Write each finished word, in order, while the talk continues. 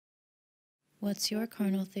What's your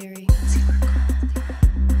carnal theory?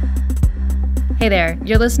 Hey there,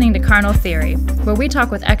 you're listening to Carnal Theory, where we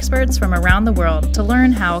talk with experts from around the world to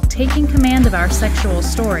learn how taking command of our sexual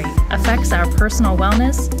story affects our personal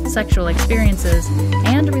wellness, sexual experiences,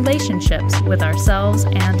 and relationships with ourselves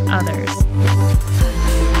and others.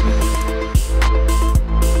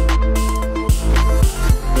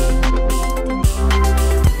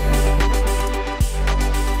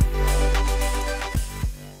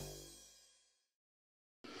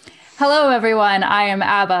 Hello, everyone. I am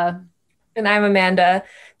Abba. And I'm Amanda.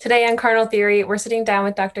 Today on Carnal Theory, we're sitting down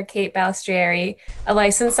with Dr. Kate Balestrieri, a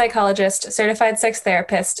licensed psychologist, certified sex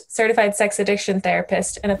therapist, certified sex addiction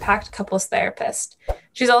therapist, and a packed couples therapist.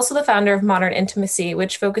 She's also the founder of Modern Intimacy,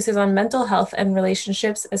 which focuses on mental health and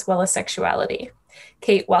relationships as well as sexuality.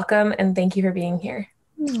 Kate, welcome, and thank you for being here.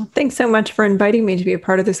 Thanks so much for inviting me to be a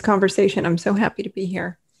part of this conversation. I'm so happy to be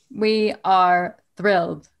here. We are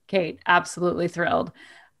thrilled, Kate, absolutely thrilled.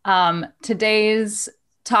 Today's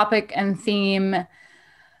topic and theme,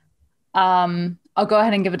 I'll go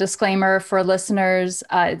ahead and give a disclaimer for listeners.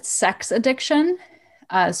 It's sex addiction.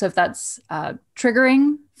 So if that's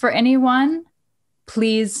triggering for anyone,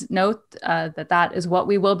 please note that is what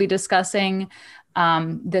we will be discussing.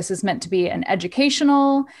 This is meant to be an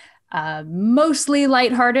educational, mostly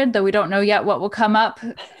lighthearted, though we don't know yet what will come up,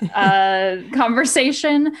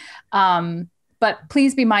 conversation. But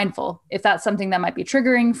please be mindful. If that's something that might be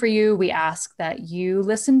triggering for you, we ask that you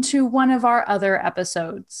listen to one of our other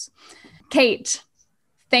episodes. Kate,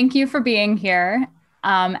 thank you for being here.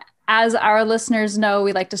 As our listeners know,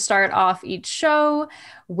 we like to start off each show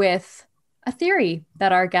with a theory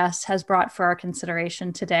that our guest has brought for our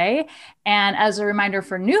consideration today. And as a reminder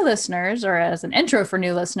for new listeners, or as an intro for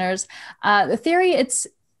new listeners, the theory, it's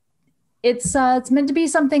meant to be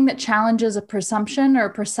something that challenges a presumption or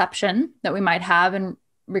perception that we might have in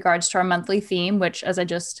regards to our monthly theme, which, as I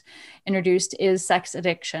just introduced, is sex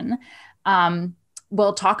addiction.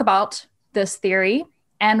 We'll talk about this theory,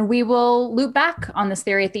 and we will loop back on this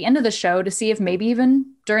theory at the end of the show to see if maybe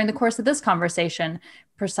even during the course of this conversation,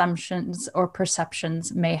 presumptions or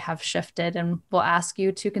perceptions may have shifted, and we'll ask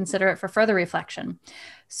you to consider it for further reflection.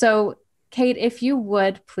 So, Kate, if you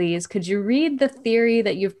would, please, could you read the theory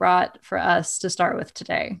that you've brought for us to start with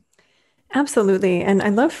today? Absolutely. And I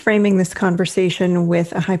love framing this conversation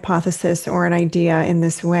with a hypothesis or an idea in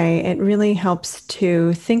this way. It really helps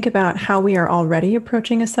to think about how we are already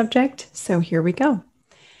approaching a subject. So here we go.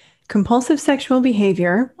 Compulsive sexual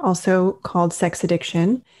behavior, also called sex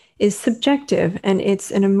addiction, is subjective, and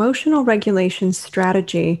it's an emotional regulation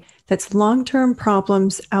strategy that's long-term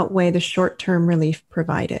problems outweigh the short-term relief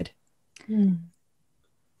provided.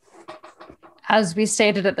 As we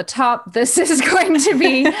stated at the top, this is going to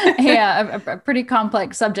be a pretty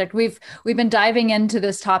complex subject. We've been diving into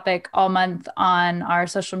this topic all month on our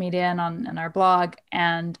social media and on our blog.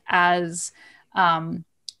 And as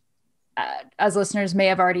listeners may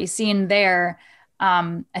have already seen there,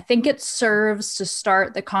 I think it serves to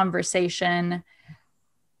start the conversation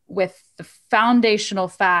with the foundational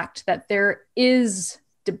fact that there is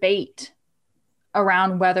debate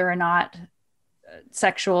around whether or not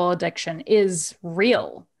sexual addiction is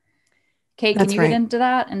real. Kate, can you get into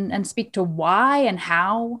that and speak to why and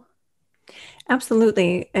how?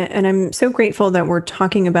 Absolutely. And I'm so grateful that we're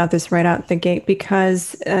talking about this right out the gate,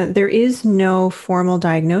 because there is no formal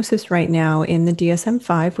diagnosis right now in the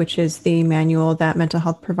DSM-5, which is the manual that mental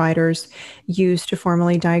health providers use to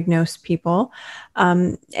formally diagnose people.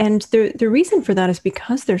 And the reason for that is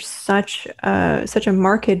because there's such a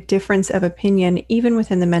marked difference of opinion, even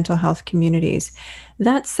within the mental health communities.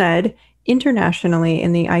 That said, internationally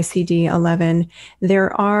in the ICD-11,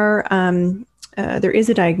 there is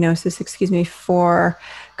a diagnosis, for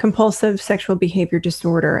compulsive sexual behavior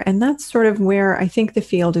disorder. And that's sort of where I think the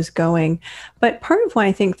field is going. But part of why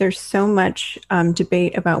I think there's so much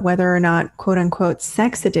debate about whether or not, quote unquote,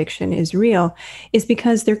 sex addiction is real is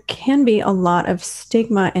because there can be a lot of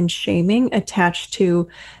stigma and shaming attached to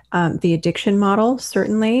the addiction model,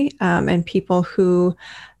 certainly, and people who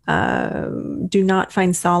do not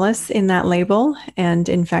find solace in that label, and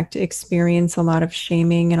in fact experience a lot of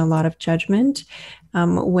shaming and a lot of judgment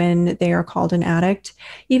when they are called an addict,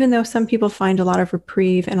 even though some people find a lot of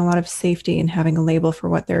reprieve and a lot of safety in having a label for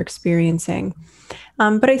what they're experiencing.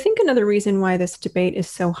 But I think another reason why this debate is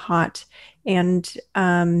so hot, and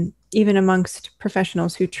even amongst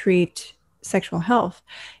professionals who treat sexual health,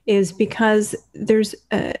 is because there's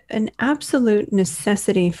an absolute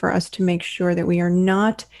necessity for us to make sure that we are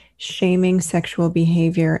not shaming sexual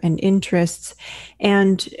behavior and interests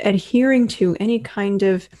and adhering to any kind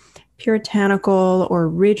of puritanical or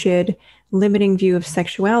rigid limiting view of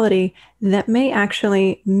sexuality that may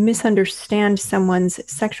actually misunderstand someone's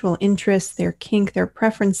sexual interests, their kink, their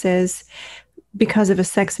preferences, because of a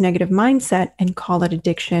sex negative mindset and call it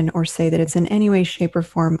addiction or say that it's in any way, shape, or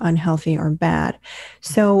form unhealthy or bad.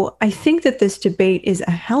 So I think that this debate is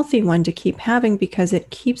a healthy one to keep having because it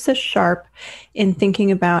keeps us sharp in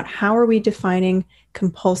thinking about how are we defining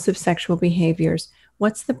compulsive sexual behaviors?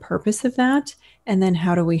 What's the purpose of that? And then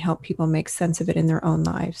how do we help people make sense of it in their own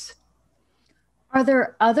lives? Are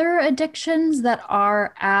there other addictions that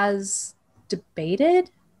are as debated?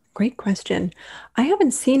 Great question. I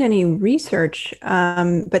haven't seen any research,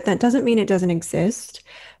 but that doesn't mean it doesn't exist.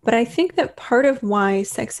 But I think that part of why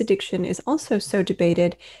sex addiction is also so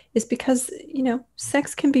debated is because,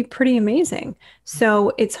 sex can be pretty amazing.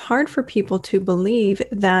 So it's hard for people to believe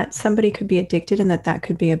that somebody could be addicted and that that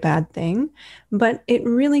could be a bad thing. But it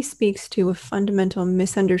really speaks to a fundamental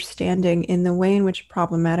misunderstanding in the way in which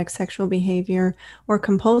problematic sexual behavior or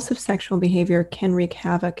compulsive sexual behavior can wreak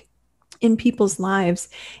havoc in people's lives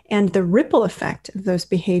and the ripple effect of those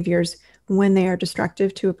behaviors when they are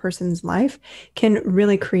destructive to a person's life can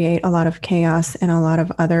really create a lot of chaos and a lot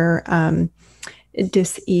of other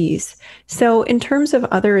dis-ease. So in terms of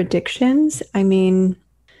other addictions, I mean,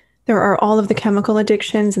 there are all of the chemical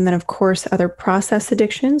addictions and then of course other process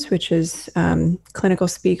addictions, which is clinical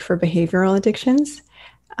speak for behavioral addictions.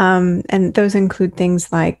 And those include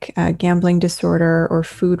things like gambling disorder or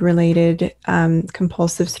food-related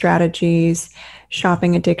compulsive strategies,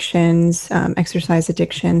 shopping addictions, exercise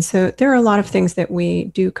addictions. So there are a lot of things that we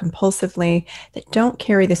do compulsively that don't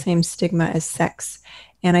carry the same stigma as sex.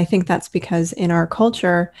 And I think that's because in our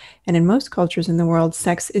culture and in most cultures in the world,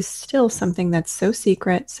 sex is still something that's so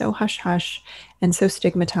secret, so hush-hush, and so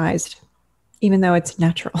stigmatized, even though it's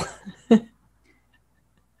natural.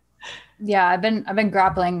 Yeah, I've been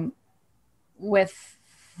grappling with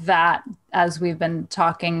that as we've been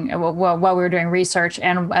talking while we were doing research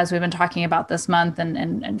and as we've been talking about this month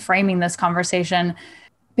and framing this conversation,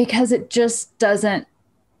 because it just doesn't,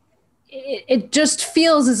 it just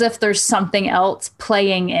feels as if there's something else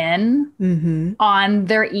playing in on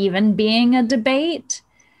there even being a debate.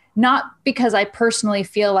 Not because I personally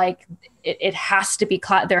feel like it has to be,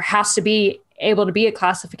 there has to be able to be a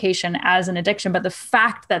classification as an addiction, but the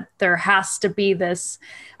fact that there has to be this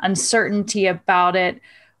uncertainty about it,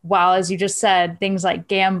 while, as you just said, things like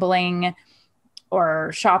gambling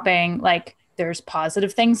or shopping, like there's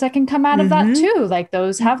positive things that can come out of that too. Like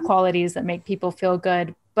those have qualities that make people feel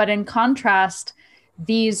good. But in contrast,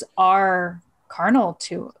 these are carnal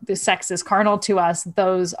to, the sex is carnal to us.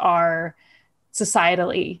 Those are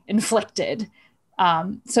societally inflicted.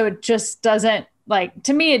 So it just doesn't, like,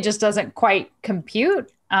 to me, it just doesn't quite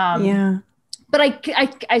compute. But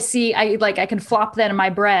I see, I can flop that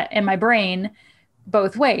in my brain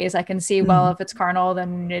both ways. I can see, well, if it's carnal,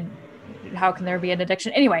 then how can there be an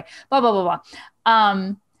addiction? Anyway, blah, blah, blah,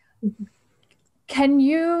 blah.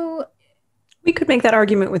 We could make that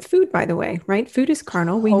argument with food, by the way, right? Food is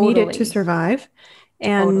carnal. We need it to survive.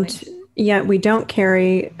 And yet we don't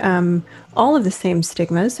carry all of the same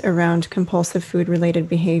stigmas around compulsive food-related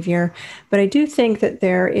behavior. But I do think that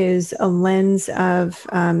there is a lens of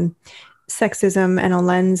sexism and a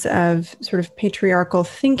lens of sort of patriarchal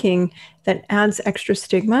thinking that adds extra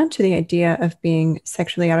stigma to the idea of being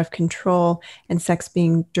sexually out of control and sex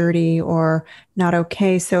being dirty or not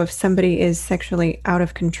okay. So if somebody is sexually out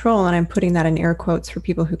of control, and I'm putting that in air quotes for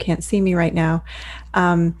people who can't see me right now,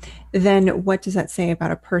 then what does that say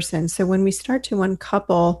about a person? So when we start to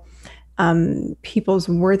uncouple people's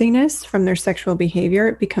worthiness from their sexual behavior,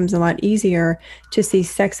 it becomes a lot easier to see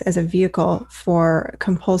sex as a vehicle for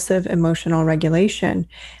compulsive emotional regulation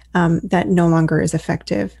that no longer is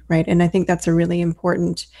effective, right? And I think that's a really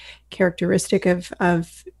important characteristic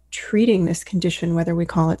of treating this condition, whether we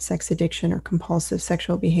call it sex addiction or compulsive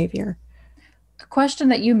sexual behavior. A question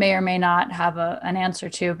that you may or may not have an answer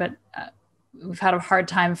to, but we've had a hard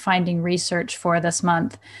time finding research for this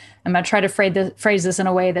month. I'm going to try to phrase this in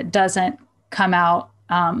a way that doesn't come out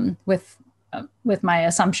with my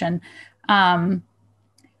assumption. A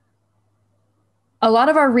lot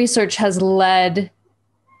of our research has led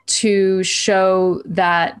to show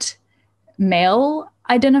that male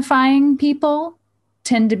identifying people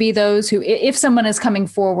tend to be those who, if someone is coming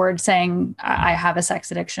forward saying, I have a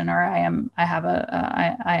sex addiction or I have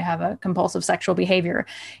a compulsive sexual behavior,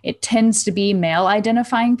 it tends to be male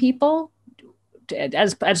identifying people.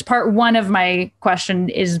 As part one of my question,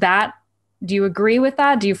 do you agree with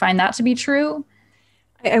that? Do you find that to be true?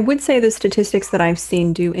 I would say the statistics that I've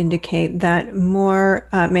seen do indicate that more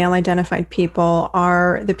male identified people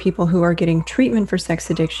are the people who are getting treatment for sex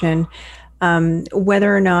addiction.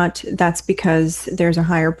 Whether or not that's because there's a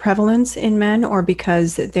higher prevalence in men or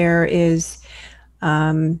because there is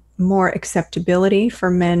more acceptability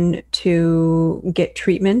for men to get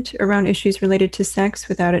treatment around issues related to sex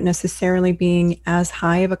without it necessarily being as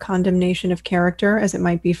high of a condemnation of character as it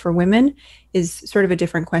might be for women is sort of a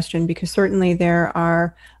different question, because certainly there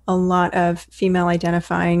are a lot of female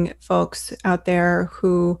identifying folks out there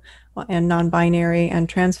who, and non-binary and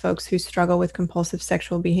trans folks who struggle with compulsive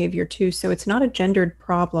sexual behavior too. So it's not a gendered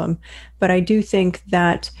problem, but I do think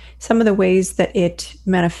that some of the ways that it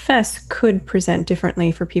manifests could present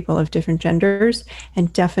differently for people of different genders.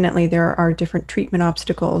 And definitely there are different treatment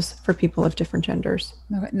obstacles for people of different genders.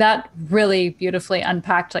 That really beautifully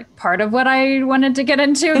unpacked like part of what I wanted to get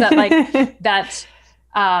into, that like that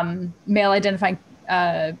male identifying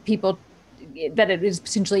people, that it is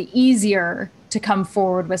potentially easier to come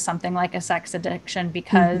forward with something like a sex addiction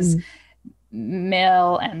because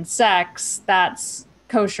male and sex, that's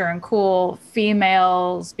kosher and cool.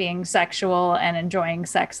 Females being sexual and enjoying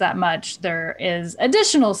sex that much, there is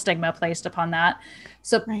additional stigma placed upon that.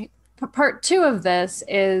 So part two of this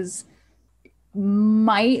is,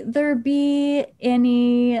 might there be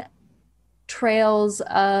any trails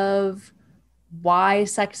of why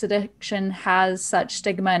sex addiction has such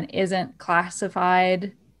stigma and isn't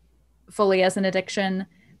classified fully as an addiction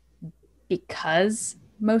because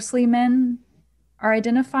mostly men are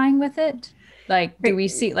identifying with it? Like, do we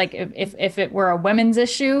see, like, if it were a women's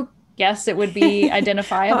issue, yes, it would be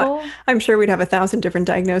identifiable? Well, I'm sure we'd have 1,000 different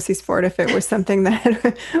diagnoses for it if it was something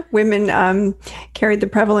that women carried the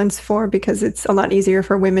prevalence for, because it's a lot easier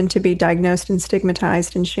for women to be diagnosed and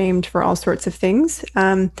stigmatized and shamed for all sorts of things.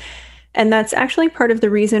 And that's actually part of the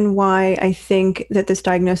reason why I think that this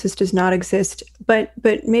diagnosis does not exist, but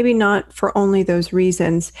maybe not for only those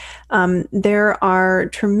reasons. There are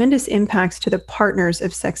tremendous impacts to the partners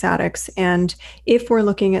of sex addicts. And if we're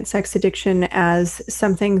looking at sex addiction as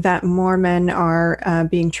something that more men are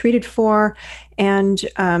being treated for and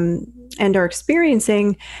are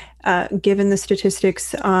experiencing, given the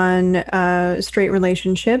statistics on straight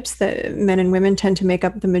relationships, that men and women tend to make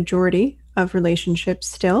up the majority of relationships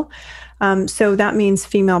still. So that means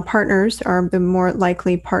female partners are the more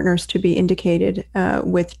likely partners to be indicated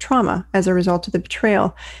with trauma as a result of the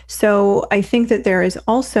betrayal. So I think that there is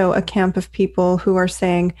also a camp of people who are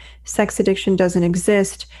saying sex addiction doesn't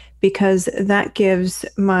exist because that gives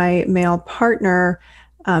my male partner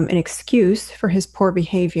an excuse for his poor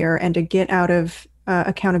behavior and a get out of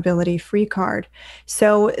accountability free card.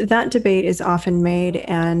 So that debate is often made,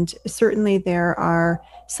 and certainly there are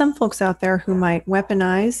some folks out there who might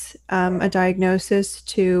weaponize a diagnosis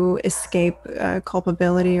to escape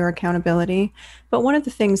culpability or accountability. But one of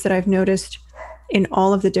the things that I've noticed in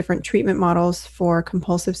all of the different treatment models for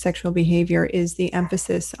compulsive sexual behavior is the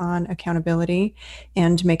emphasis on accountability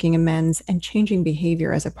and making amends and changing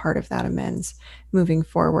behavior as a part of that amends moving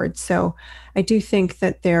forward. So I do think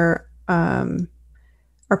that there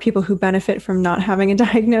are people who benefit from not having a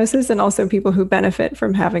diagnosis and also people who benefit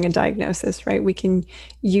from having a diagnosis, right? We can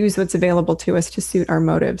use what's available to us to suit our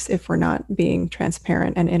motives if we're not being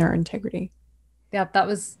transparent and in our integrity. Yeah, that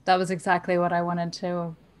was exactly what I wanted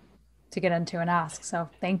to get into and ask. So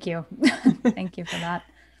thank you. Thank you for that.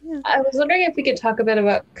 Yeah. I was wondering if we could talk a bit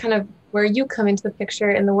about kind of where you come into the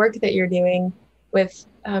picture in the work that you're doing with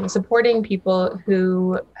supporting people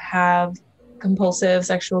who have compulsive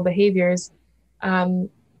sexual behaviors.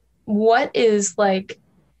 What is like,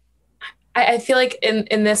 I feel like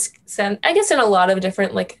in this sense, I guess in a lot of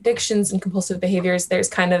different like addictions and compulsive behaviors, there's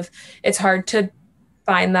kind of, it's hard to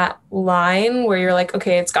find that line where you're like,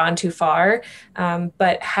 okay, it's gone too far.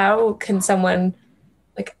 But how can someone,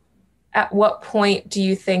 like, at what point do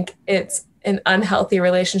you think it's an unhealthy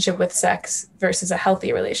relationship with sex versus a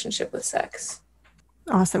healthy relationship with sex?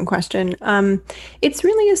 Awesome question. It's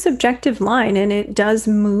really a subjective line, and it does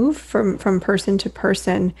move from person to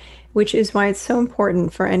person, which is why it's so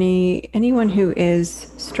important for anyone who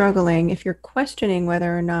is struggling. If you're questioning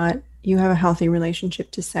whether or not you have a healthy relationship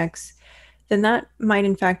to sex, then that might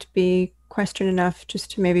in fact be question enough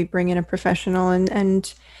just to maybe bring in a professional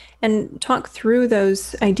and talk through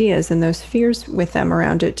those ideas and those fears with them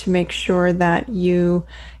around it to make sure that you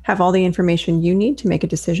have all the information you need to make a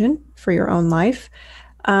decision for your own life.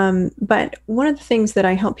 But one of the things that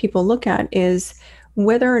I help people look at is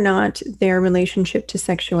whether or not their relationship to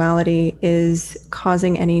sexuality is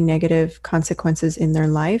causing any negative consequences in their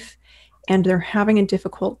life, and they're having a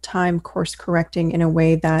difficult time course correcting in a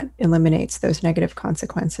way that eliminates those negative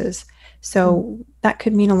consequences. So that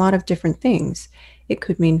could mean a lot of different things. It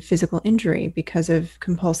could mean physical injury because of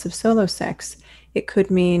compulsive solo sex. It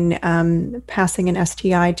could mean passing an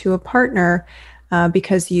STI to a partner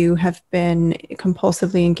because you have been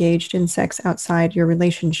compulsively engaged in sex outside your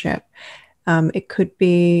relationship. It could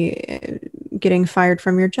be getting fired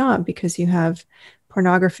from your job because you have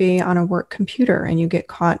pornography on a work computer and you get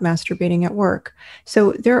caught masturbating at work.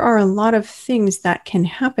 So there are a lot of things that can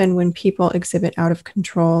happen when people exhibit out of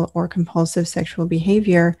control or compulsive sexual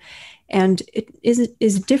behavior. And it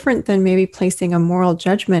is different than maybe placing a moral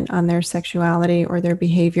judgment on their sexuality or their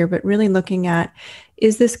behavior, but really looking at,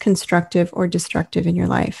 is this constructive or destructive in your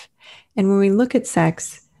life? And when we look at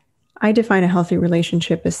sex, I define a healthy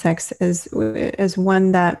relationship as sex as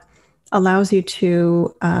one that allows you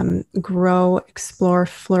to grow, explore,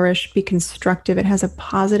 flourish, be constructive. It has a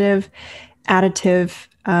positive, additive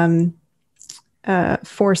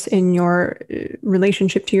force in your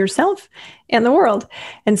relationship to yourself and the world.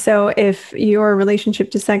 And so if your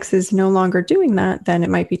relationship to sex is no longer doing that, then it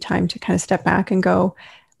might be time to kind of step back and go,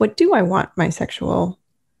 what do I want my sexual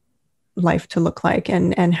life to look like?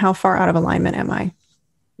 And how far out of alignment am I?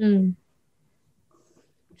 Mm.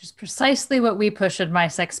 Which is precisely what we push in My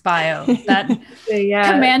Sex Bio, that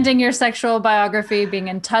commanding your sexual biography, being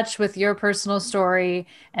in touch with your personal story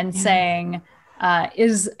and saying,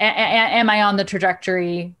 am I on the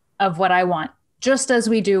trajectory of what I want? Just as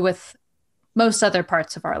we do with most other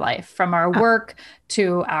parts of our life, from our work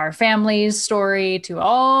to our family's story, to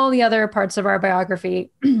all the other parts of our biography,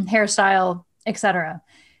 hairstyle, etc.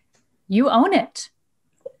 You own it.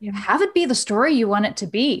 Yeah. Have it be the story you want it to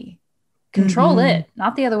be. Control it,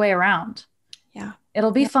 not the other way around. Yeah.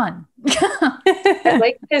 It'll be fun. I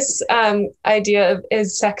like this idea of,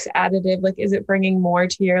 is sex additive? Like, is it bringing more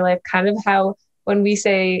to your life? Kind of how when we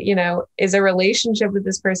say, you know, is a relationship with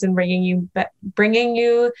this person bringing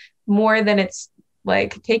you more than it's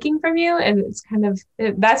like taking from you? And it's kind of,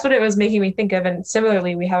 that's what it was making me think of. And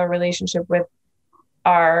similarly, we have a relationship with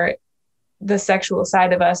the sexual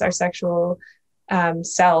side of us, our sexual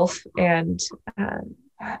self. And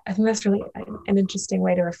I think that's really an interesting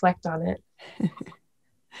way to reflect on it.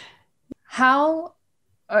 How,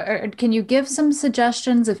 or can you give some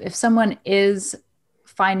suggestions if someone is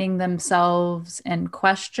finding themselves in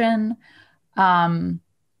question,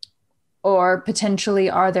 or potentially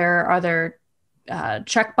are there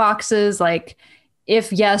check boxes like,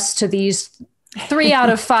 if yes to these 3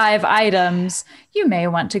 out of 5 items, you may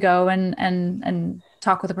want to go and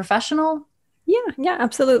talk with a professional? Yeah,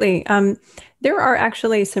 absolutely. There are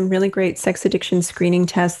actually some really great sex addiction screening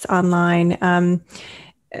tests online.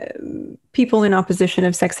 People in opposition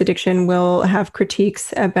of sex addiction will have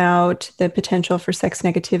critiques about the potential for sex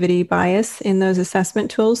negativity bias in those assessment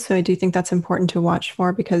tools. So I do think that's important to watch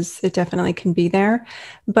for, because it definitely can be there.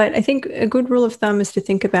 But I think a good rule of thumb is to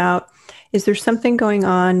think about, is there something going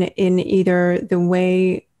on in either the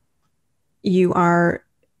way you are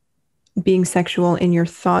being sexual in your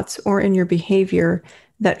thoughts or in your behavior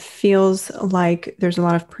that feels like there's a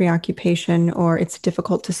lot of preoccupation, or it's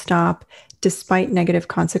difficult to stop despite negative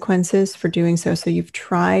consequences for doing so. So you've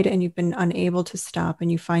tried and you've been unable to stop,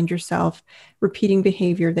 and you find yourself repeating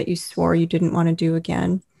behavior that you swore you didn't want to do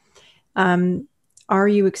again. Are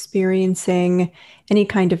you experiencing any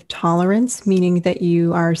kind of tolerance, meaning that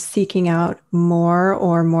you are seeking out more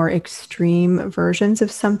or more extreme versions of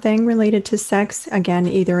something related to sex, again,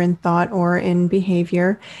 either in thought or in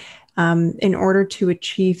behavior, in order to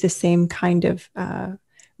achieve the same kind of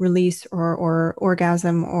release or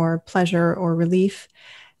orgasm or pleasure or relief?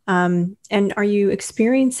 And are you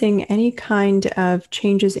experiencing any kind of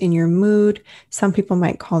changes in your mood? Some people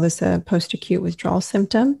might call this a post-acute withdrawal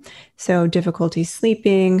symptom. So difficulty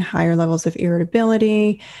sleeping, higher levels of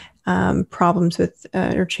irritability, problems with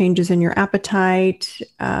or changes in your appetite,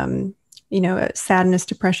 sadness,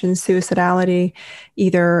 depression, suicidality,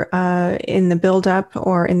 either in the buildup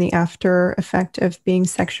or in the after effect of being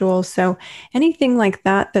sexual. So anything like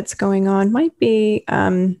that that's going on might be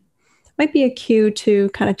a cue to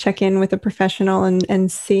kind of check in with a professional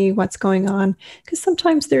and see what's going on. Because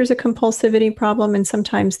sometimes there's a compulsivity problem, and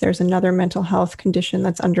sometimes there's another mental health condition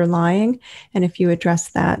that's underlying. And if you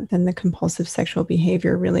address that, then the compulsive sexual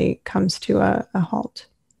behavior really comes to a halt.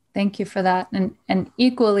 Thank you for that. And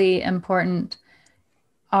equally important,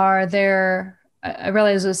 are there, I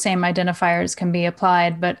realize the same identifiers can be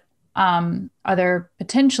applied, but are there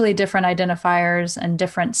potentially different identifiers and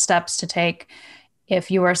different steps to take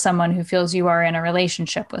if you are someone who feels you are in a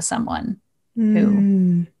relationship with someone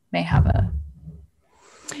who may have a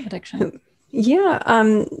addiction?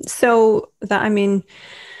 Yeah.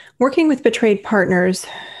 Working with betrayed partners,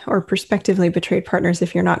 or prospectively betrayed partners,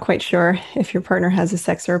 if you're not quite sure if your partner has a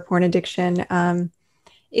sex or a porn addiction,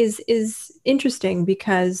 is interesting,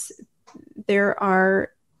 because there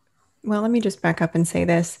are, well, let me just back up and say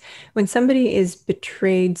this. When somebody is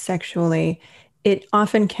betrayed sexually, it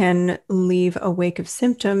often can leave a wake of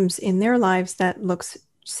symptoms in their lives that looks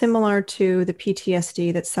similar to the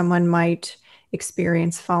PTSD that someone might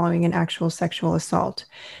experience following an actual sexual assault.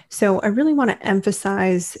 So I really want to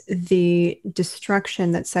emphasize the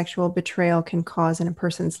destruction that sexual betrayal can cause in a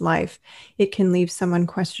person's life. It can leave someone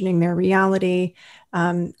questioning their reality,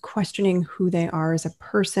 questioning who they are as a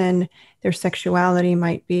person. Their sexuality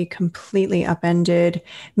might be completely upended,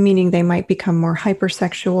 meaning they might become more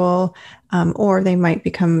hypersexual, or they might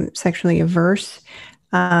become sexually averse.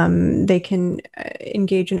 They can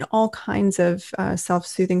engage in all kinds of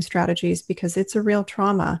self-soothing strategies because it's a real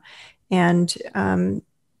trauma. And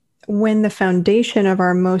when the foundation of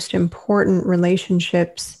our most important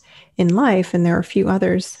relationships in life, and there are a few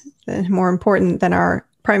others more important than our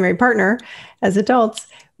primary partner as adults,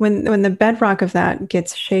 when the bedrock of that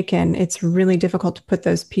gets shaken, it's really difficult to put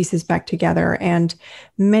those pieces back together. And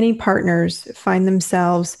many partners find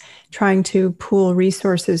themselves trying to pool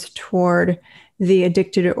resources toward the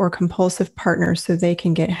addicted or compulsive partner so they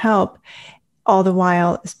can get help. All the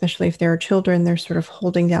while, especially if there are children, they're sort of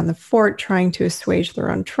holding down the fort, trying to assuage their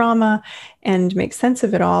own trauma and make sense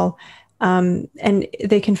of it all. And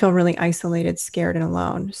they can feel really isolated, scared, and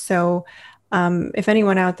alone. So if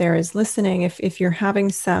anyone out there is listening, if you're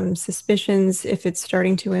having some suspicions, if it's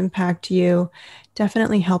starting to impact you,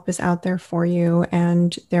 definitely help is out there for you.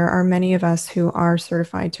 And there are many of us who are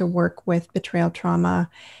certified to work with betrayal trauma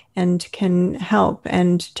and can help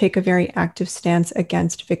and take a very active stance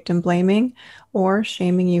against victim blaming or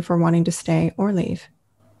shaming you for wanting to stay or leave.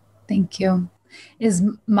 Thank you. Is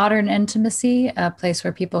Modern Intimacy a place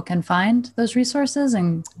where people can find those resources?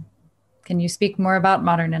 And can you speak more about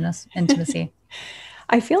Modern Intimacy?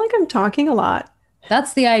 I feel like I'm talking a lot.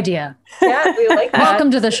 That's the idea. Yeah, we like that.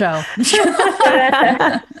 Welcome to the show.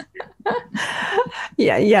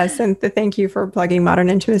 Yes, and thank you for plugging Modern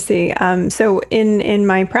Intimacy. So in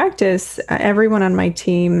my practice, everyone on my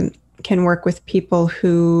team can work with people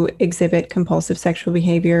who exhibit compulsive sexual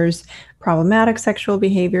behaviors, problematic sexual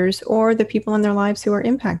behaviors, or the people in their lives who are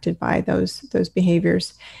impacted by those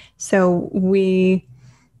behaviors. So we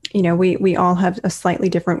all have a slightly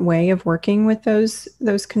different way of working with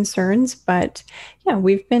those concerns, but yeah,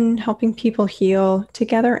 we've been helping people heal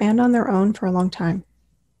together and on their own for a long time.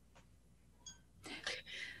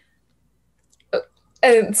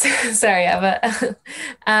 Sorry, Eva.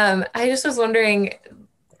 I just was wondering,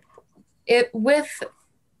 with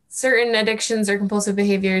certain addictions or compulsive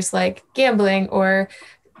behaviors like gambling or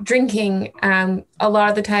drinking, a lot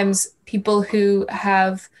of the times people who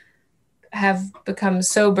have become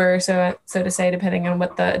sober, so to say, depending on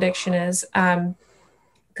what the addiction is,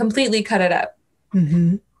 completely cut it up.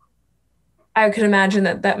 Mm-hmm. I could imagine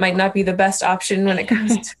that might not be the best option when it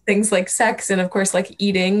comes to things like sex, and of course, like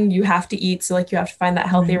eating. You have to eat, so like you have to find that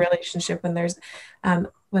healthy relationship when there's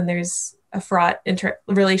a fraught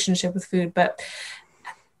relationship with food. But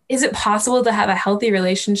is it possible to have a healthy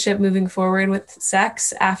relationship moving forward with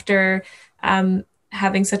sex after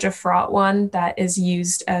having such a fraught one that is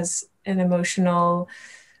used as an emotional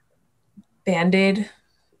band-aid?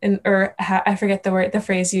 I forget the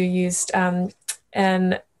phrase you used, and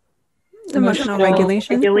emotional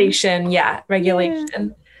regulation.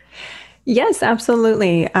 Regulation. Yes,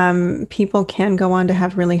 absolutely. People can go on to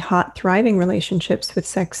have really hot, thriving relationships with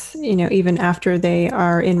sex, even after they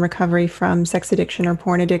are in recovery from sex addiction or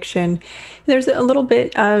porn addiction. There's a little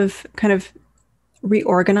bit of kind of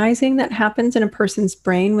reorganizing that happens in a person's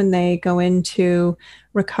brain when they go into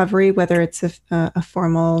recovery, whether it's a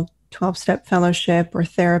formal 12-step fellowship or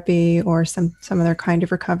therapy or some other kind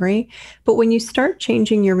of recovery. But when you start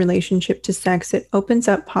changing your relationship to sex, it opens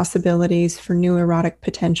up possibilities for new erotic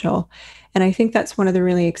potential. And I think that's one of the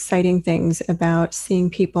really exciting things about seeing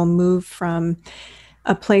people move from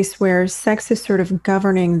a place where sex is sort of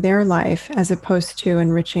governing their life as opposed to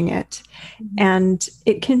enriching it. Mm-hmm. And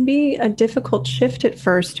it can be a difficult shift at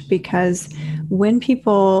first, because when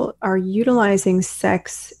people are utilizing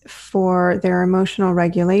sex for their emotional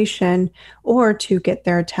regulation or to get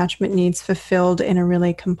their attachment needs fulfilled in a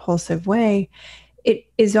really compulsive way, it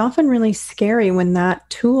is often really scary when that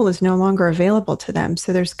tool is no longer available to them.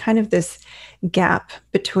 So there's kind of this gap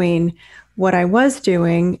between what I was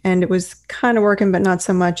doing, and it was kind of working, but not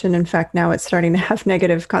so much. And in fact, now it's starting to have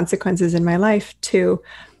negative consequences in my life, to,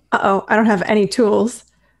 I don't have any tools.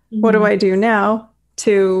 Mm-hmm. What do I do now?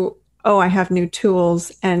 To, I have new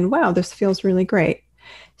tools, and wow, this feels really great.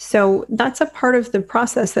 So that's a part of the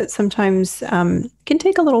process that sometimes can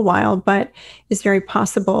take a little while, but is very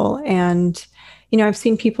possible. And, I've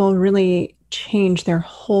seen people really change their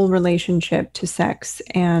whole relationship to sex,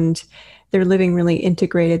 and they're living really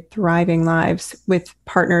integrated, thriving lives with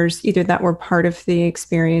partners either that were part of the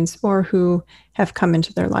experience or who have come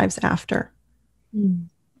into their lives after.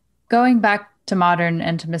 Going back to modern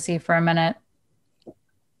intimacy for a minute,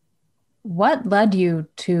 what led you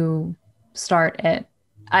to start it?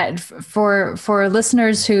 For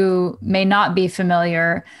listeners who may not be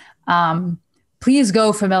familiar, please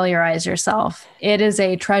go familiarize yourself. It is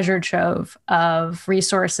a treasure trove of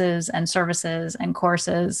resources and services and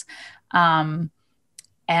courses. And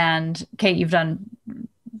Kate, you've done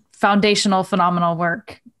foundational, phenomenal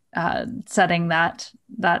work setting that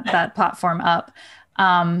platform up.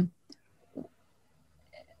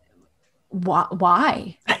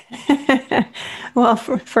 Why? Well,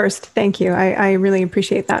 first, thank you. I really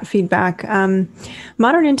appreciate that feedback.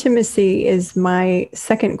 Modern intimacy is my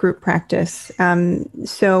second group practice.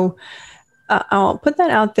 So I'll put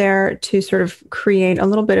that out there to sort of create a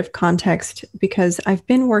little bit of context, because I've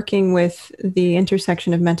been working with the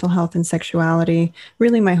intersection of mental health and sexuality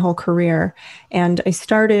really my whole career. And I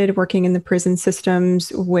started working in the prison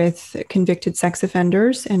systems with convicted sex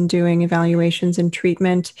offenders and doing evaluations and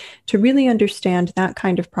treatment to really understand that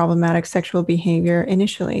kind of problematic sexual behavior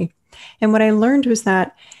initially. And what I learned was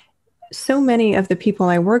that so many of the people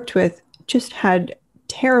I worked with just had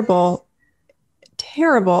terrible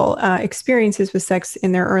experiences with sex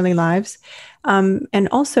in their early lives, and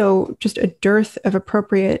also just a dearth of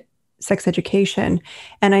appropriate sex education.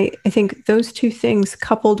 And I think those two things,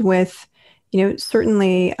 coupled with,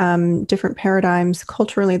 certainly different paradigms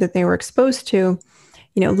culturally that they were exposed to,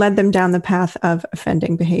 led them down the path of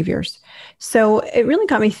offending behaviors. So it really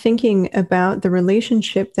got me thinking about the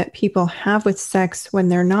relationship that people have with sex when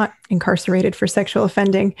they're not incarcerated for sexual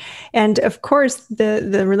offending. And of course,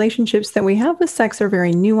 the relationships that we have with sex are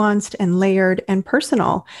very nuanced and layered and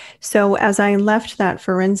personal. So as I left that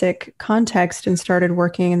forensic context and started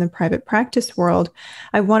working in the private practice world,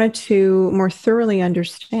 I wanted to more thoroughly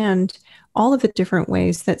understand all of the different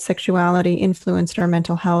ways that sexuality influenced our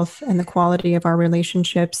mental health and the quality of our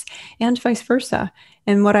relationships, and vice versa.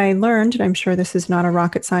 And what I learned, and I'm sure this is not a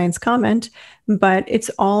rocket science comment, but it's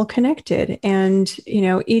all connected. And,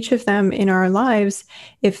 each of them in our lives,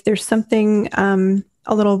 if there's something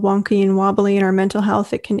a little wonky and wobbly in our mental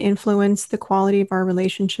health, it can influence the quality of our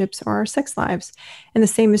relationships or our sex lives. And the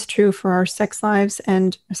same is true for our sex lives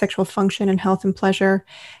and sexual function and health and pleasure,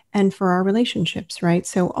 and for our relationships, right?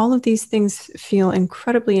 So all of these things feel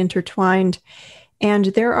incredibly intertwined. And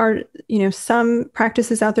there are, some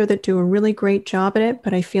practices out there that do a really great job at it,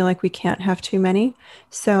 but I feel like we can't have too many.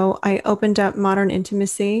 So I opened up Modern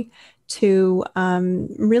Intimacy to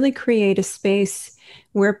really create a space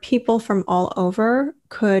where people from all over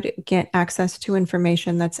could get access to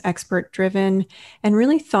information that's expert driven and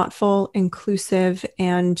really thoughtful, inclusive,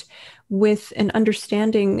 and with an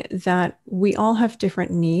understanding that we all have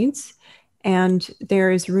different needs, and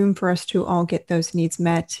there is room for us to all get those needs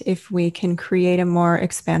met if we can create a more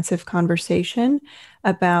expansive conversation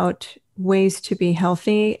about ways to be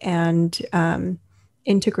healthy and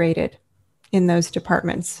integrated in those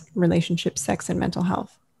departments: relationships, sex, and mental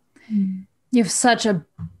health. You have such a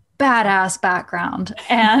badass background.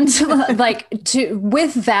 And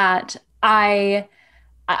with that, I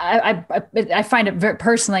find it very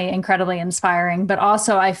personally incredibly inspiring, but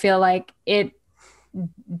also I feel like it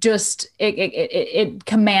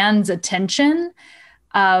commands attention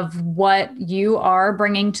of what you are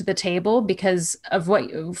bringing to the table, because of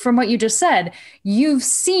from what you just said, you've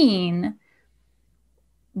seen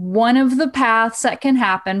one of the paths that can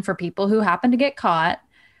happen for people who happen to get caught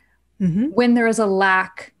when there is a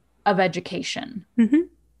lack of education.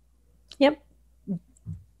 Yep.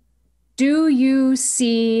 Do you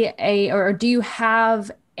see or do you have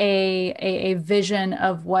a vision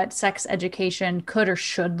of what sex education could or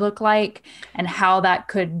should look like, and how that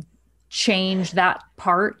could change that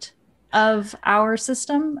part of our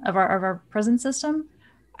system, of our prison system?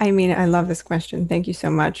 I mean, I love this question. Thank you so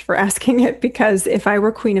much for asking it, because if I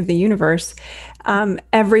were queen of the universe,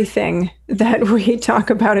 everything that we talk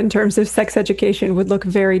about in terms of sex education would look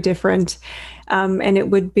very different. And it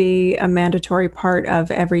would be a mandatory part of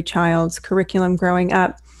every child's curriculum growing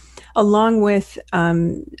up, along with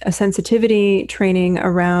a sensitivity training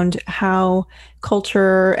around how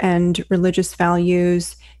culture and religious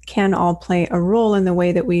values can all play a role in the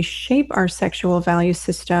way that we shape our sexual value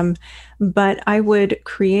system. But I would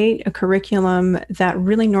create a curriculum that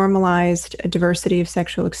really normalized a diversity of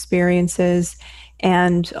sexual experiences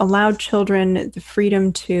and allowed children the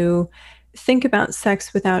freedom to think about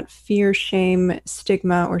sex without fear, shame,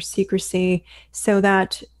 stigma, or secrecy, so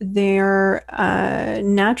that their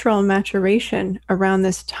natural maturation around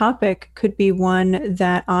this topic could be one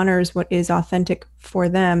that honors what is authentic for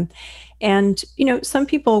them. And, some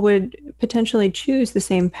people would potentially choose the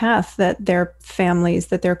same path that their families,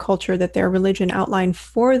 that their culture, that their religion outlined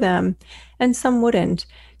for them, and some wouldn't.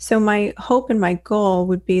 So my hope and my goal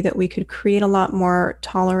would be that we could create a lot more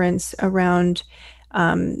tolerance around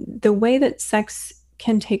the way that sex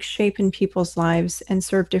can take shape in people's lives and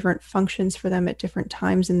serve different functions for them at different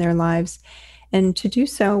times in their lives, and to do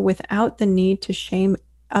so without the need to shame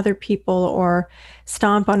other people or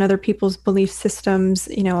stomp on other people's belief systems,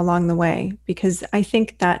 along the way. Because I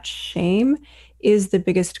think that shame is the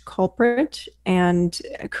biggest culprit and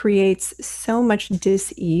creates so much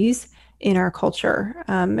dis-ease in our culture.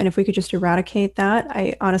 And if we could just eradicate that,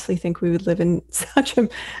 I honestly think we would live in such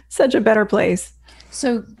a better place.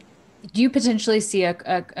 So do you potentially see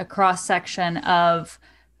a cross section of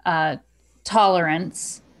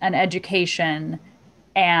tolerance and education,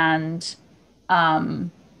 and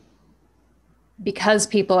because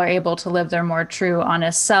people are able to live their more true,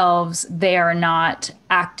 honest selves, they are not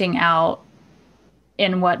acting out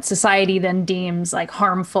in what society then deems like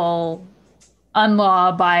harmful,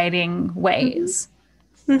 unlaw-abiding ways?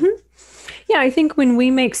 Mm-hmm. Yeah, I think when we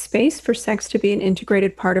make space for sex to be an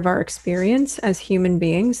integrated part of our experience as human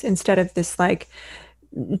beings, instead of this like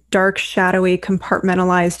dark, shadowy,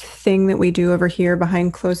 compartmentalized thing that we do over here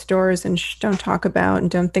behind closed doors and don't talk about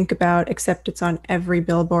and don't think about, except it's on every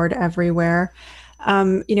billboard everywhere.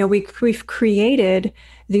 We've created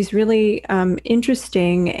these really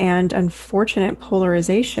interesting and unfortunate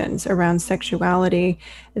polarizations around sexuality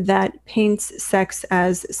that paints sex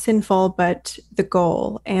as sinful but the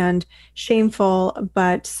goal, and shameful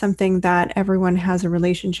but something that everyone has a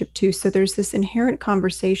relationship to. So there's this inherent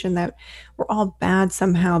conversation that we're all bad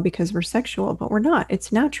somehow because we're sexual, but we're not.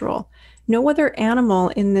 It's natural. No other animal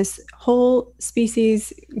in this whole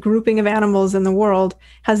species grouping of animals in the world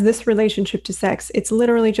has this relationship to sex. It's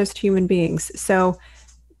literally just human beings. So,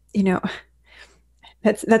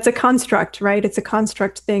 that's a construct, right? It's a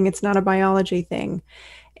construct thing. It's not a biology thing.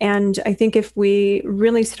 And I think if we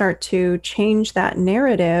really start to change that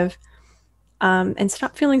narrative, and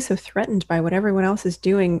stop feeling so threatened by what everyone else is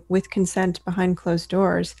doing with consent behind closed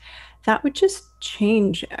doors, that would just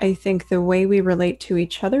change, I think, the way we relate to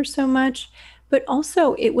each other so much. But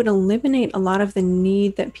also, it would eliminate a lot of the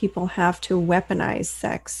need that people have to weaponize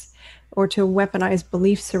sex or to weaponize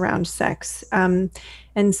beliefs around sex.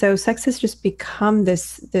 And so sex has just become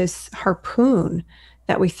this harpoon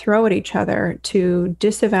that we throw at each other to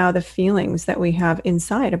disavow the feelings that we have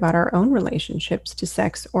inside about our own relationships to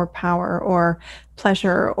sex or power or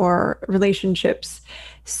pleasure or relationships.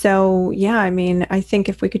 So, yeah, I think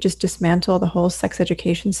if we could just dismantle the whole sex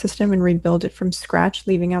education system and rebuild it from scratch,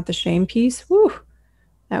 leaving out the shame piece, whew,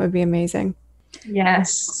 that would be amazing.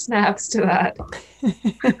 Yes, snaps to that.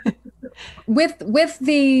 With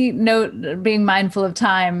the note being mindful of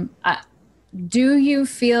time, do you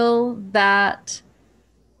feel that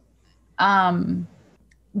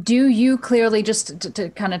do you clearly, just to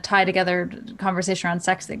kind of tie together conversation around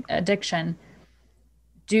sex addiction,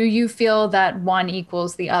 do you feel that one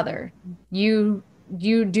equals the other? Do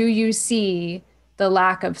you see the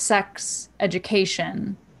lack of sex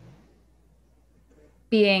education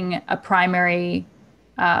being a primary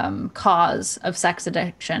cause of sex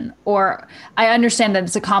addiction? Or I understand that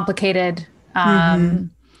it's a complicated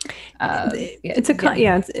it's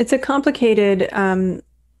a complicated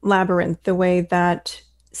labyrinth, the way that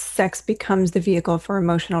sex becomes the vehicle for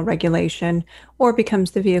emotional regulation or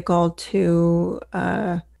becomes the vehicle to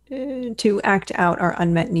act out our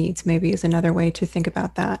unmet needs, maybe is another way to think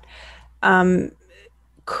about that.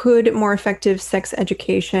 Could more effective sex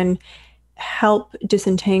education help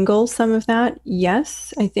disentangle some of that?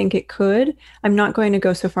 Yes, I think it could. I'm not going to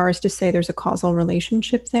go so far as to say there's a causal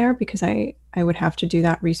relationship there, because I would have to do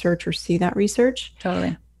that research or see that research.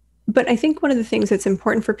 Totally. But I think one of the things that's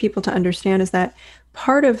important for people to understand is that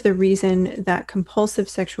part of the reason that compulsive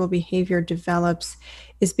sexual behavior develops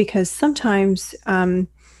is because sometimes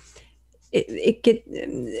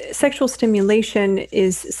sexual stimulation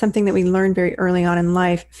is something that we learn very early on in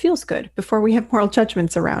life, feels good before we have moral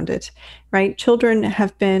judgments around it, right? Children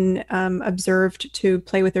have been observed to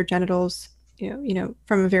play with their genitals,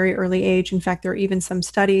 from a very early age. In fact, there are even some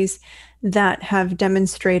studies that have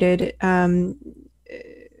demonstrated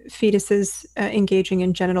fetuses engaging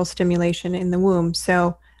in genital stimulation in the womb.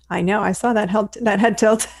 So I know. I saw that head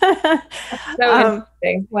tilt. So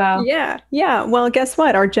interesting. Wow. Yeah. Yeah. Well, guess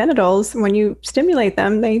what? Our genitals, when you stimulate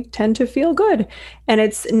them, they tend to feel good. And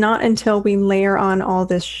it's not until we layer on all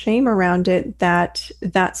this shame around it that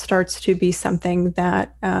that starts to be something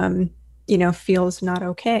that, feels not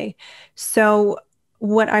okay. So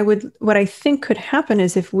what I think could happen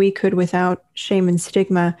is if we could, without shame and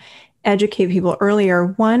stigma, educate people earlier,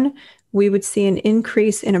 one, we would see an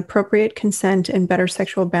increase in appropriate consent and better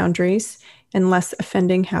sexual boundaries and less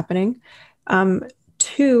offending happening.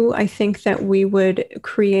 Two, I think that we would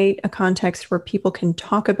create a context where people can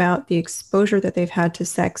talk about the exposure that they've had to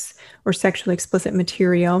sex or sexually explicit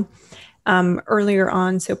material earlier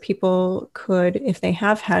on, so people could, if they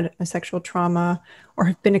have had a sexual trauma or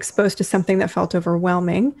have been exposed to something that felt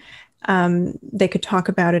overwhelming, they could talk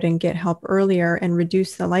about it and get help earlier and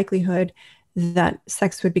reduce the likelihood that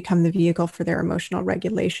sex would become the vehicle for their emotional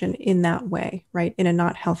regulation in that way, right? In a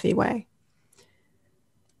not healthy way.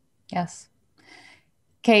 Yes.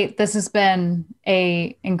 Kate, this has been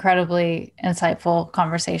a incredibly insightful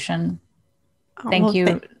conversation. Thank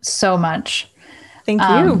you so much. Thank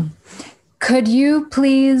you. Could you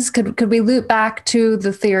please, could we loop back to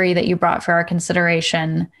the theory that you brought for our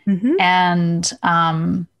consideration and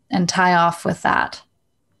tie off with that?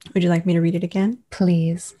 Would you like me to read it again?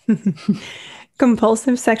 Please.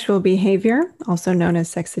 Compulsive sexual behavior, also known as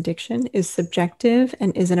sex addiction, is subjective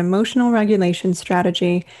and is an emotional regulation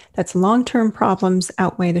strategy that's long-term problems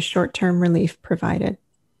outweigh the short-term relief provided.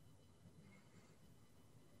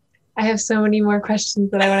 I have so many more questions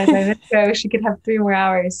that I want to dive into. So she could have 3 more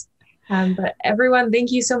hours. But everyone,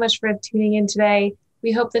 thank you so much for tuning in today.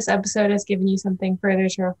 We hope this episode has given you something further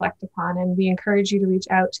to reflect upon, and we encourage you to reach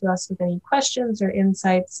out to us with any questions or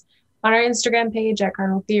insights on our Instagram page at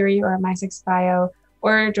Carnal Theory or at My Sexual Bio,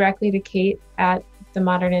 or directly to Kate at The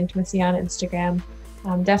Modern Intimacy on Instagram.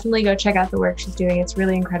 Definitely go check out the work she's doing. It's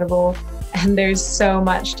really incredible, and there's so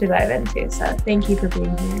much to dive into. So thank you for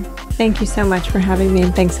being here. Thank you so much for having me,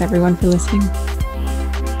 and thanks everyone for listening.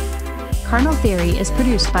 Carnal Theory is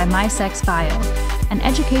produced by My Sexual Bio, an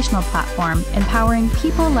educational platform empowering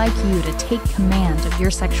people like you to take command of your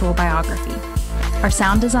sexual biography. Our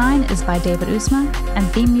sound design is by David Usma, and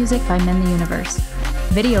theme music by Min the Universe.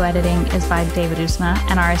 Video editing is by David Usma,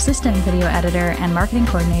 and our assistant video editor and marketing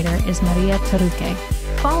coordinator is Maria Taruque.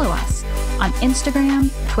 Follow us on Instagram,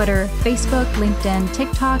 Twitter, Facebook, LinkedIn,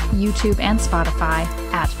 TikTok, YouTube, and Spotify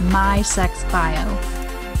at My Sexual Bio.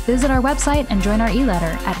 Visit our website and join our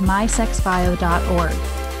e-letter at mysexbio.org,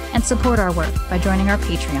 and support our work by joining our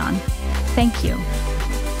Patreon. Thank you.